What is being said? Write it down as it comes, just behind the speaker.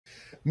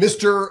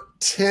Mr.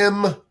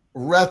 Tim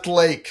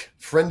Rethlake,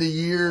 friend of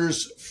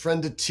years,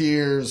 friend of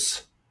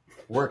tears.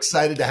 We're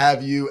excited to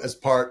have you as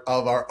part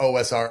of our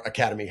OSR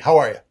Academy. How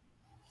are you?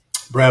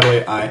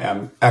 Bradley, I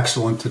am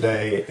excellent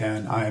today,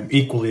 and I am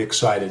equally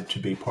excited to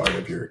be part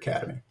of your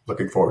academy.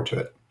 Looking forward to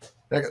it.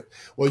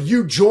 Well,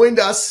 you joined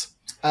us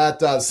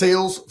at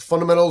Sales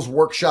Fundamentals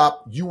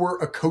Workshop. You were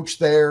a coach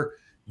there.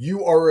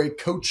 You are a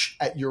coach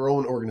at your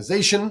own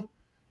organization.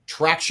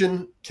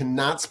 Traction,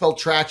 cannot spell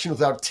traction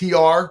without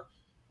TR.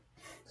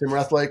 Tim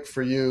Rethlake,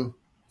 for you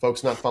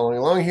folks not following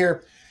along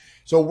here.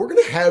 So we're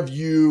going to have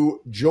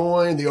you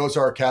join the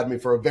OSR Academy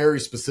for a very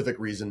specific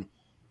reason.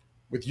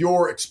 With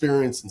your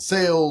experience in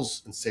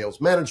sales and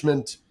sales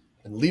management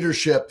and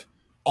leadership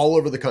all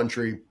over the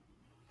country,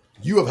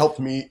 you have helped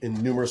me in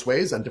numerous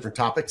ways on different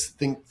topics,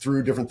 think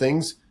through different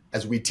things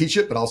as we teach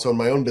it, but also in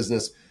my own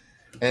business.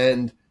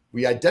 And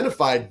we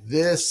identified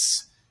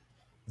this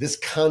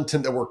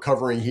content that we're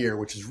covering here,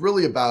 which is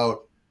really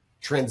about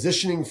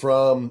transitioning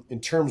from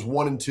in terms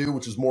 1 and 2,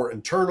 which is more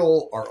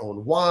internal, our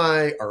own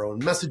why, our own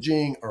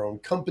messaging, our own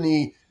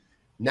company.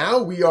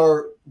 Now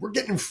we're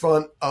getting in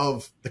front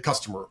of the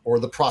customer or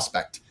the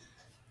prospect.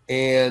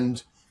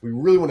 And we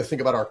really want to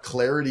think about our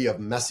clarity of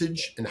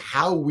message and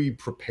how we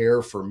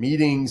prepare for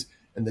meetings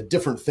and the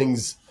different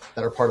things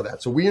that are part of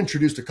that. So we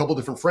introduced a couple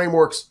different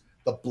frameworks,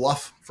 the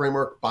BLUF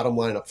framework, bottom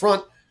line up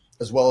front,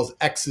 as well as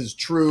X is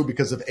true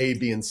because of A,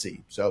 B, and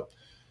C. So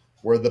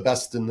we're the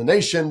best in the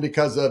nation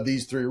because of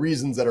these 3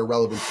 reasons that are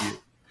relevant to you.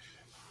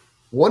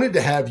 Wanted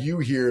to have you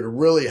here to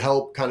really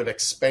help kind of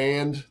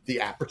expand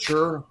the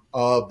aperture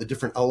of the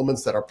different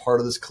elements that are part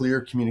of this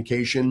clear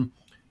communication.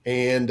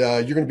 And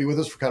you're going to be with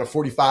us for kind of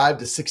 45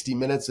 to 60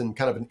 minutes in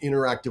kind of an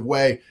interactive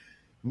way.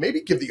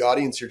 Maybe give the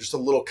audience here just a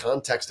little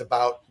context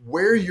about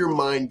where your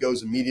mind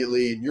goes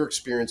immediately and your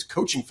experience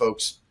coaching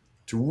folks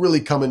to really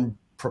come in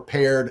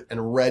prepared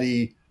and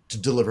ready to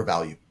deliver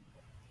value.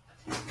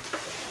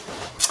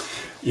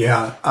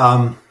 Yeah.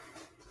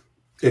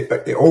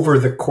 Over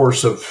the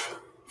course of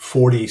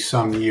 40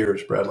 some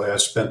years, Bradley, I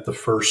spent the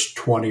first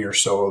 20 or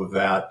so of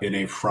that in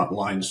a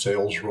frontline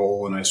sales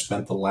role, and I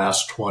spent the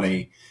last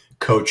 20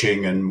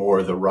 coaching and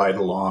more the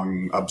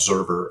ride-along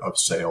observer of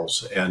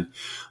sales. And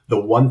the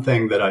one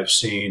thing that I've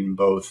seen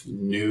both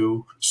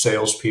new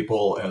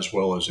salespeople as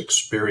well as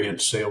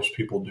experienced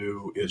salespeople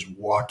do is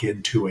walk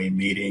into a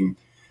meeting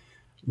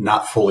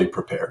not fully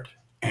prepared.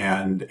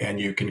 And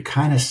you can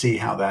kind of see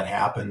how that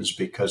happens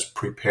because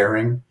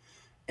preparing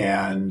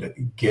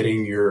and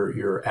getting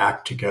your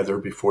act together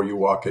before you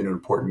walk into an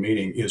important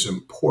meeting is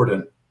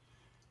important,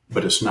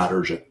 but it's not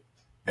urgent.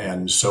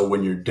 And so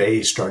when your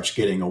day starts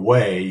getting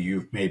away,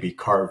 you've maybe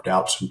carved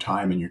out some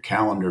time in your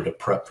calendar to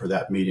prep for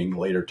that meeting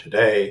later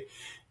today.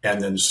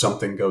 And then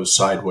something goes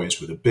sideways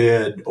with a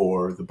bid,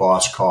 or the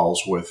boss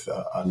calls with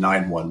a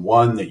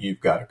 911 that you've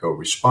got to go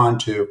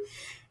respond to.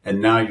 And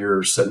now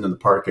you're sitting in the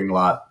parking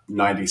lot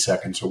 90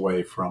 seconds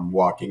away from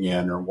walking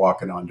in or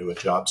walking onto a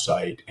job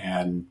site,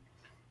 and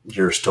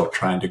you're still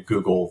trying to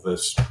Google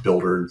this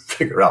builder and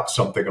figure out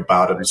something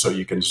about him so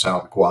you can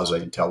sound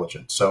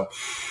quasi-intelligent. So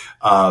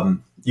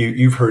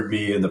you've heard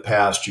me in the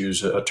past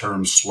use a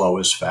term slow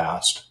is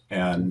fast.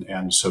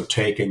 And so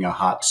taking a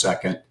hot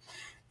second,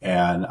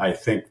 and I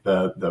think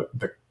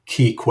the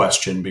key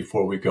question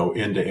before we go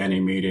into any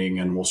meeting,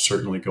 and we'll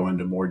certainly go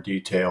into more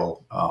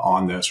detail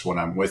on this when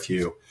I'm with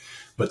you,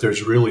 but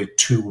there's really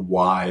 2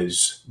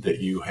 whys that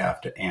you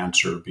have to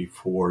answer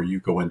before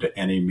you go into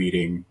any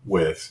meeting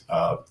with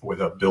a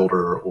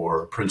builder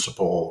or a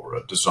principal or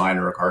a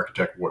designer, or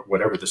architect,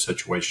 whatever the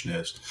situation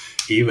is,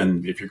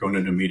 even if you're going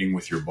into a meeting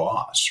with your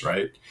boss,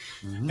 right?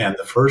 Mm-hmm. And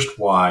the first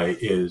why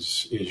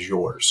is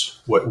yours.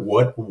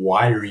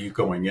 Why are you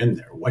going in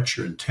there? What's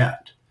your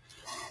intent?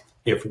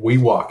 If we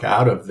walk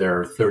out of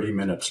there 30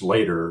 minutes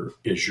later,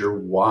 is your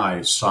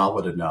why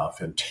solid enough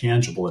and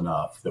tangible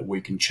enough that we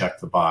can check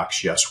the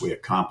box, yes, we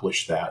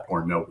accomplished that,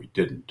 or no, we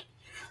didn't?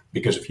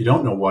 Because if you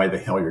don't know why the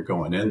hell you're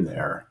going in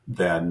there,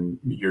 then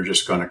you're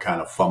just going to kind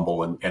of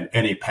fumble, and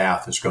any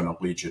path is going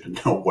to lead you to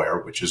nowhere,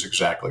 which is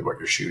exactly what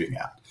you're shooting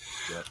at.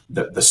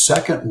 Yeah. The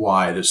second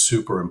why that's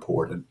super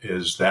important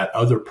is that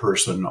other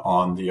person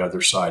on the other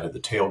side of the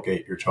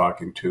tailgate you're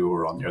talking to,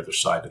 or on the other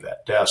side of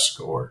that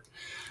desk, or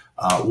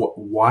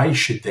why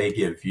should they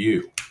give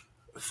you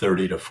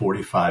 30 to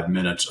 45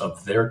 minutes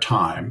of their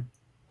time,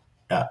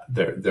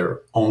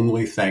 their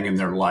only thing in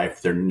their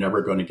life they're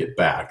never going to get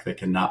back? They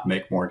cannot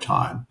make more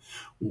time.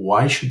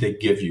 Why should they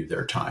give you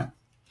their time?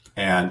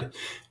 And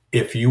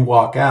if you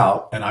walk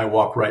out and I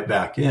walk right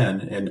back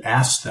in and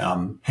ask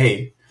them,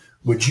 hey,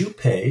 would you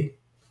pay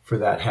for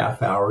that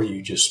half hour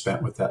you just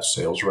spent with that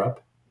sales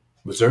rep?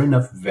 Was there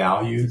enough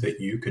value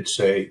that you could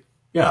say,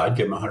 yeah, I'd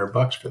give them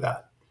 $100 for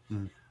that?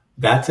 Mm.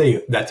 That's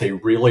a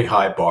really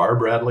high bar,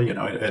 Bradley, and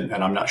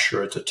I'm not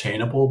sure it's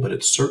attainable, but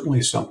it's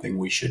certainly something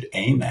we should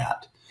aim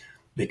at,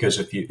 because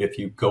if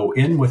you go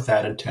in with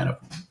that intent of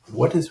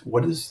what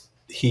is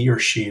he or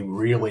she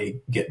really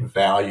get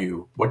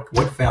value,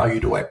 what value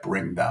do I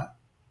bring them?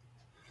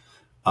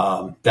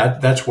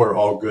 That's where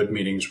all good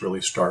meetings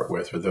really start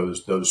with, are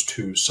those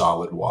 2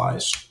 solid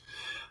whys.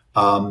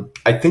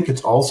 I think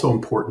it's also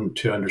important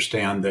to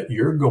understand that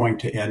you're going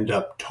to end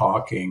up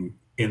talking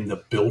in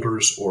the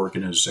builder's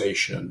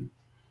organization,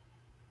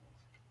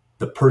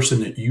 the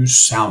person that you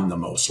sound the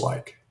most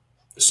like.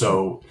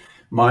 So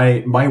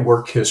my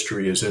work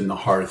history is in the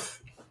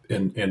hearth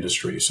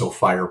industry, so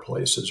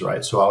fireplaces,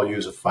 right? So I'll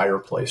use a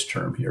fireplace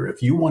term here.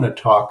 If you want to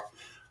talk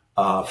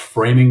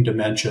framing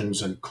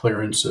dimensions and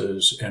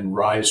clearances and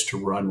rise to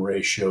run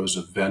ratios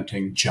of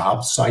venting,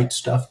 job site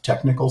stuff,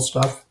 technical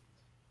stuff,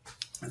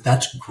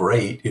 that's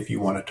great if you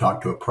want to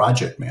talk to a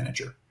project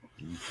manager.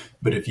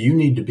 But if you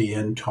need to be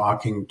in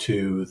talking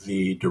to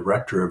the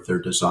director of their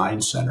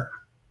design center,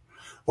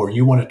 or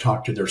you want to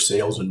talk to their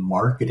sales and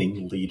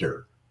marketing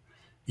leader,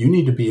 you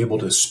need to be able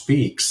to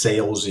speak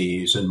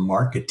salesies and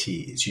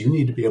marketees. You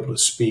need to be able to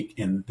speak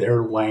in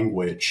their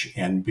language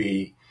and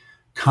be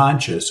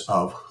conscious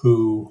of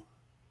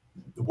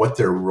what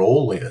their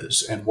role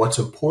is and what's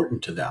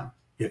important to them.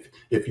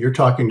 If you're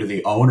talking to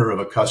the owner of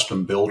a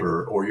custom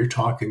builder, or you're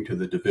talking to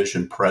the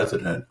division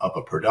president of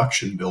a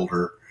production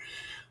builder,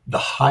 the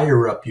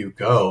higher up you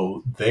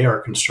go, they are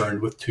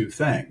concerned with two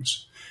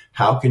things.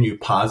 How can you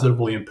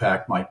positively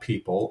impact my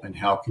people, and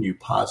how can you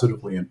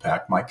positively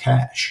impact my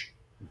cash?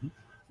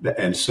 Mm-hmm.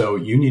 And so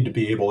you need to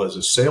be able, as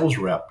a sales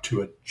rep,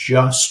 to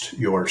adjust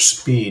your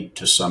speed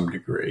to some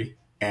degree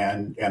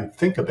and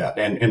think about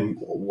it. And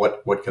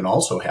what can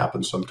also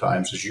happen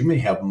sometimes is you may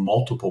have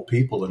multiple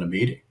people in a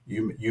meeting.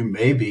 You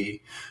may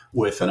be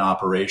with an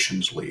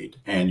operations lead,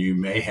 and you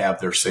may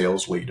have their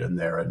sales lead in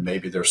there, and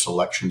maybe their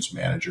selections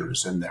manager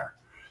is in there.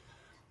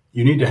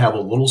 You need to have a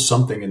little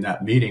something in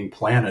that meeting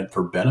planned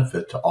for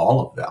benefit to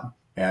all of them.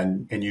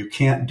 And you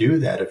can't do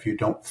that if you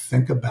don't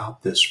think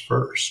about this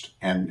first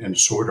and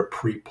sort of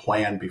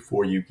pre-plan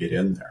before you get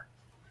in there.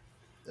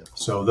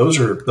 So those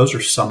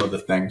are some of the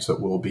things that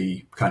we'll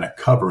be kind of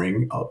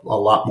covering a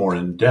lot more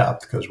in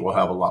depth, because we'll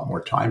have a lot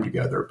more time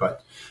together.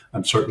 But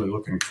I'm certainly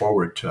looking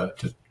forward to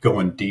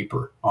going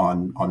deeper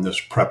on this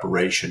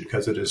preparation,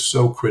 because it is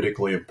so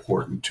critically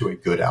important to a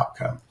good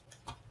outcome.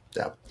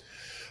 Yeah,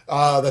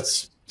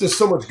 there's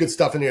so much good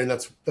stuff in here, and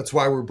that's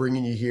why we're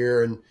bringing you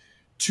here. And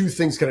two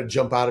things kind of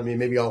jump out at me.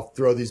 Maybe I'll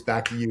throw these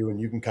back to you, and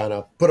you can kind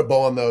of put a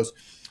bow on those.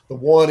 The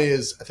one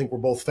is, I think we're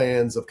both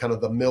fans of kind of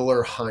the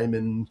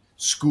Miller-Hyman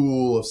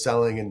school of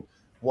selling. And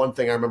one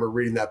thing I remember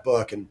reading that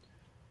book, and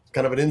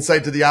kind of an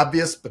insight to the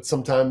obvious, but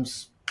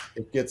sometimes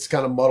it gets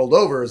kind of muddled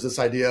over, is this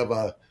idea of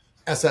a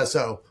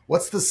SSO.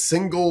 What's the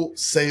single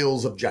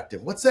sales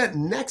objective? What's that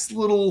next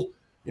little,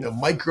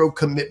 micro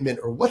commitment,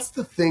 or what's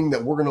the thing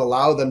that we're going to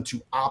allow them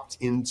to opt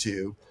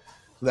into,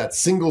 that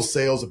single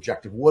sales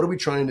objective? What are we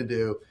trying to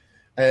do?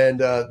 And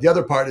the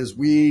other part is,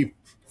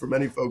 for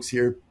many folks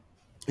here,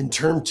 in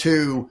term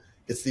 2,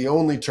 it's the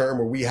only term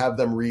where we have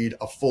them read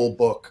a full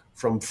book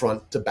from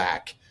front to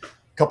back, a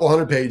couple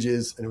hundred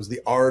pages, and it was The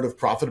Art of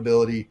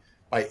Profitability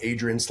by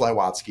Adrian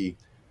Slywatsky.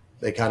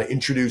 They kind of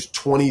introduced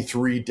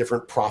 23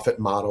 different profit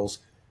models.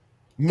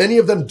 Many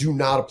of them do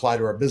not apply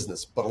to our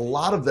business, but a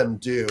lot of them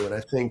do. And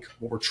I think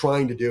what we're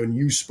trying to do, and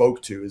you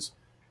spoke to, is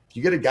if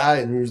you get a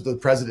guy who's the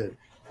president,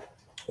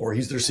 or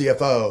he's their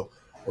CFO,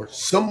 or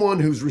someone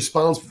who's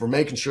responsible for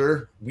making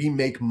sure we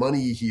make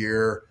money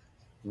here,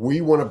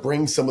 we want to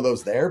bring some of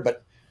those there.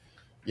 But,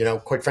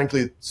 quite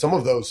frankly, some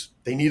of those,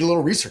 they need a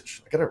little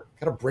research. I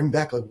gotta bring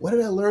back, like, what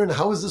did I learn?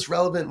 How is this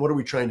relevant? What are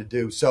we trying to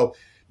do? So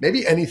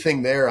maybe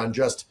anything there on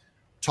just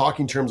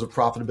talking in terms of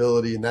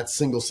profitability and that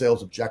single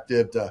sales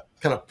objective to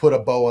kind of put a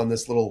bow on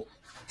this little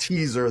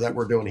teaser that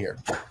we're doing here.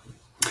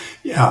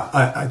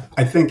 Yeah,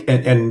 I think,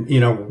 and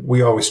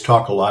we always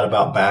talk a lot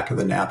about back of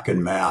the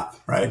napkin math,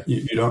 right?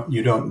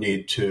 You don't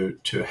need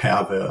to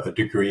have a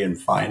degree in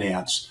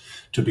finance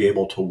to be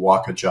able to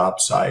walk a job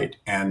site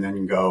and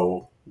then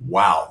go,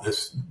 wow,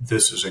 this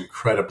is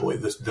incredibly,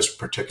 this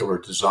particular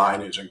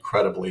design is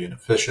incredibly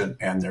inefficient,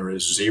 and there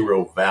is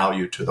zero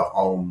value to the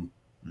home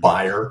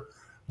buyer,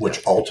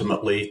 which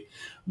ultimately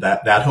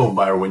that home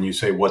buyer, when you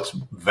say what's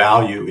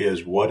value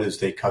is, what is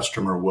the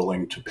customer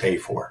willing to pay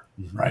for,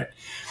 right?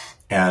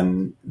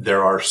 And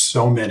there are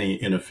so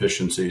many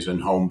inefficiencies in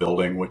home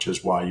building, which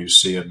is why you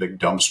see a big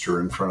dumpster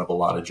in front of a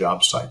lot of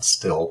job sites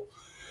still.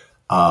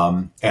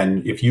 And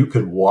if you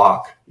could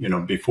walk,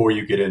 before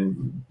you get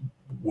in,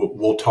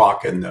 we'll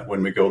talk, and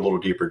when we go a little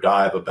deeper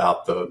dive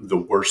about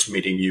the worst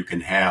meeting you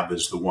can have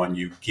is the one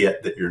you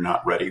get that you're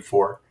not ready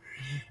for.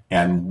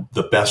 And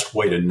the best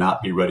way to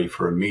not be ready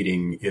for a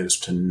meeting is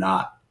to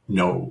not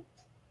know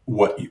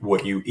what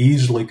you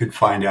easily could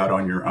find out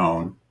on your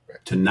own,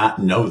 to not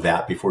know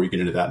that before you get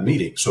into that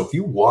meeting. So if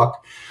you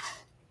walk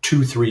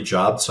 2-3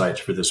 job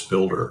sites for this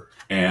builder,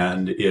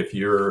 and if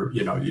you're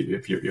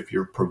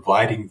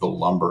providing the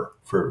lumber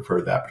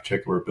for that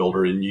particular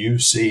builder, and you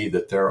see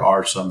that there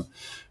are some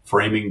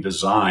framing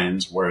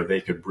designs where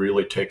they could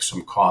really take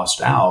some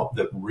cost out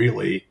that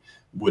really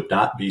would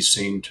not be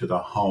seen to the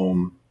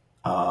home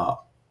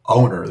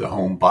owner, the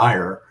home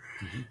buyer,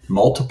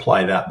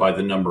 multiply that by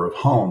the number of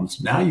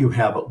homes. Now you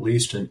have at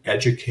least an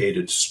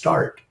educated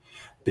start.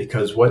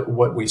 Because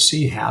what we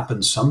see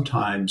happen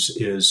sometimes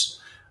is,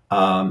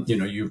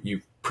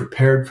 you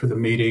prepared for the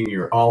meeting.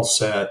 You're all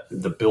set.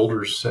 The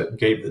builders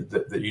gave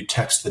that you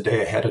text the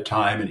day ahead of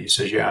time, and he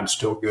says, yeah, I'm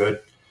still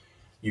good.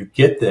 You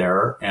get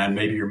there, and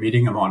maybe you're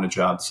meeting him on a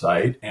job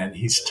site, and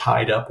he's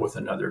tied up with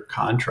another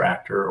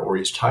contractor, or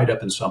he's tied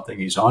up in something.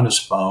 He's on his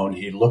phone.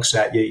 He looks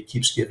at you. He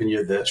keeps giving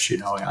you this, you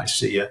know, I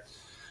see you.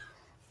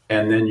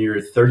 And then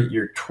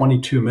you're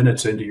 22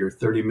 minutes into your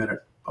 30-minute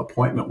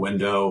appointment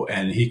window,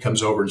 and he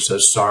comes over and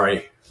says,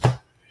 sorry,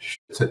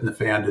 shit's hitting the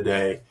fan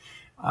today.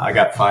 I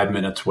got 5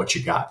 minutes. What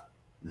you got?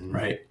 Mm-hmm.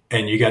 Right.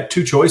 And you got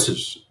two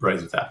choices right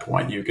at that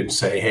point. You can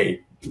say,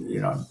 hey,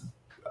 you know,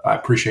 I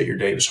appreciate your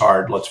day was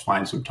hard. Let's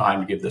find some time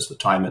to give this the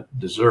time it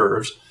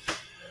deserves.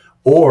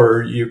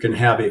 Or you can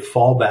have a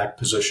fallback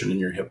position in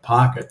your hip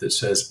pocket that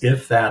says,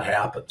 if that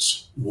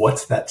happens,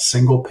 what's that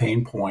single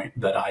pain point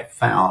that I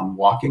found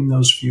walking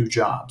those few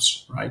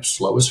jobs, right?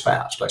 Slow is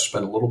fast. I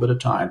spend a little bit of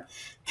time.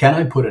 Can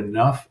I put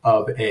enough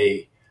of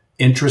a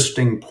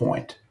interesting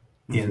point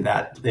in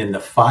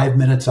the 5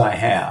 minutes I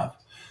have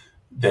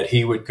that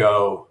he would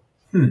go,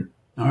 all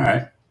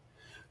right.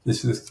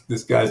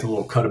 This guy's a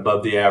little cut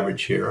above the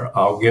average here.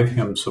 I'll give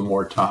him some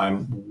more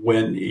time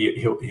when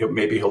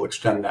he'll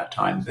extend that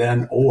time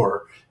then.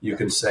 Or you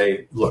can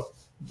say, look,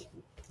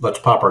 let's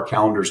pop our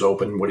calendars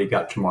open. What do you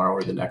got tomorrow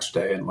or the next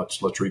day? And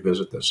let's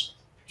revisit this.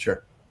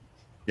 Sure.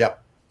 Yeah.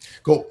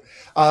 Cool.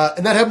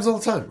 And that happens all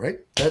the time, right?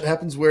 That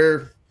happens where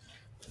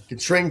you get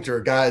shrinked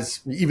or guys,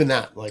 even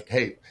that, like,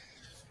 hey,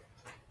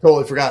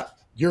 totally forgot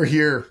you're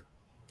here.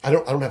 I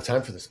don't have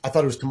time for this. I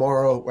thought it was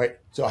tomorrow, right?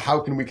 So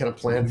how can we kind of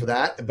plan for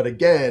that? But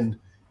again,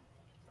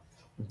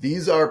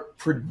 these are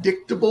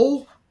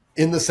predictable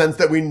in the sense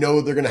that we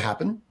know they're going to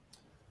happen.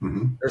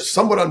 Mm-hmm. They're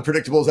somewhat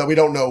unpredictable is that we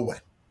don't know when.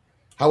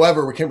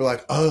 However, we can't be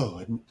like,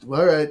 oh,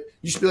 all right.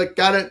 You should be like,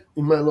 got it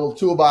in my little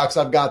toolbox.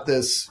 I've got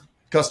this.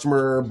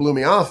 Customer blew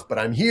me off, but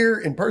I'm here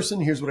in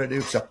person. Here's what I do.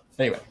 So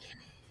anyway,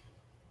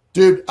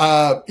 dude,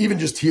 even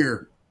just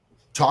here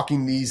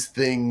talking these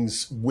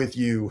things with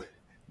you,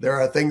 there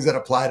are things that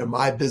apply to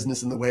my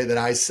business and the way that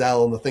I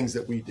sell and the things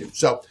that we do.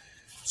 So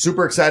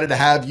super excited to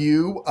have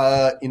you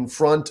in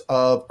front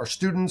of our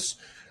students.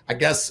 I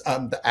guess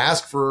the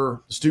ask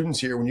for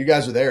students here, when you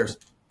guys are there, is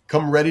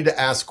come ready to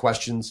ask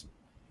questions.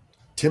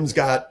 He's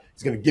going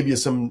to give you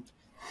some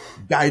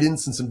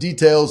guidance and some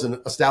details and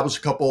establish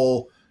a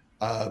couple,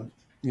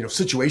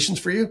 situations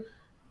for you.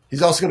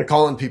 He's also going to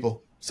call on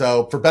people.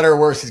 So for better or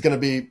worse, he's going to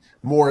be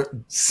more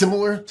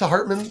similar to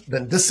Hartmann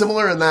than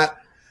dissimilar in that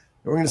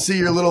we're going to see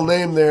your little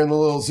name there in the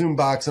little Zoom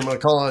box. I'm going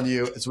to call on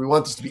you. So we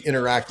want this to be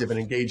interactive and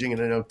engaging. And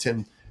I know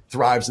Tim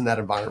thrives in that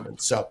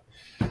environment. So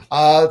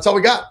that's all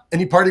we got.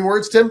 Any parting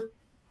words, Tim?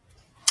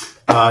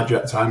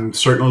 I'm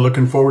certainly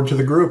looking forward to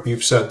the group.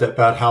 You've said that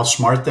about how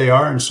smart they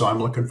are. And so I'm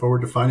looking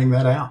forward to finding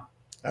that out.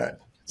 All right.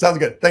 Sounds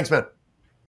good. Thanks, man.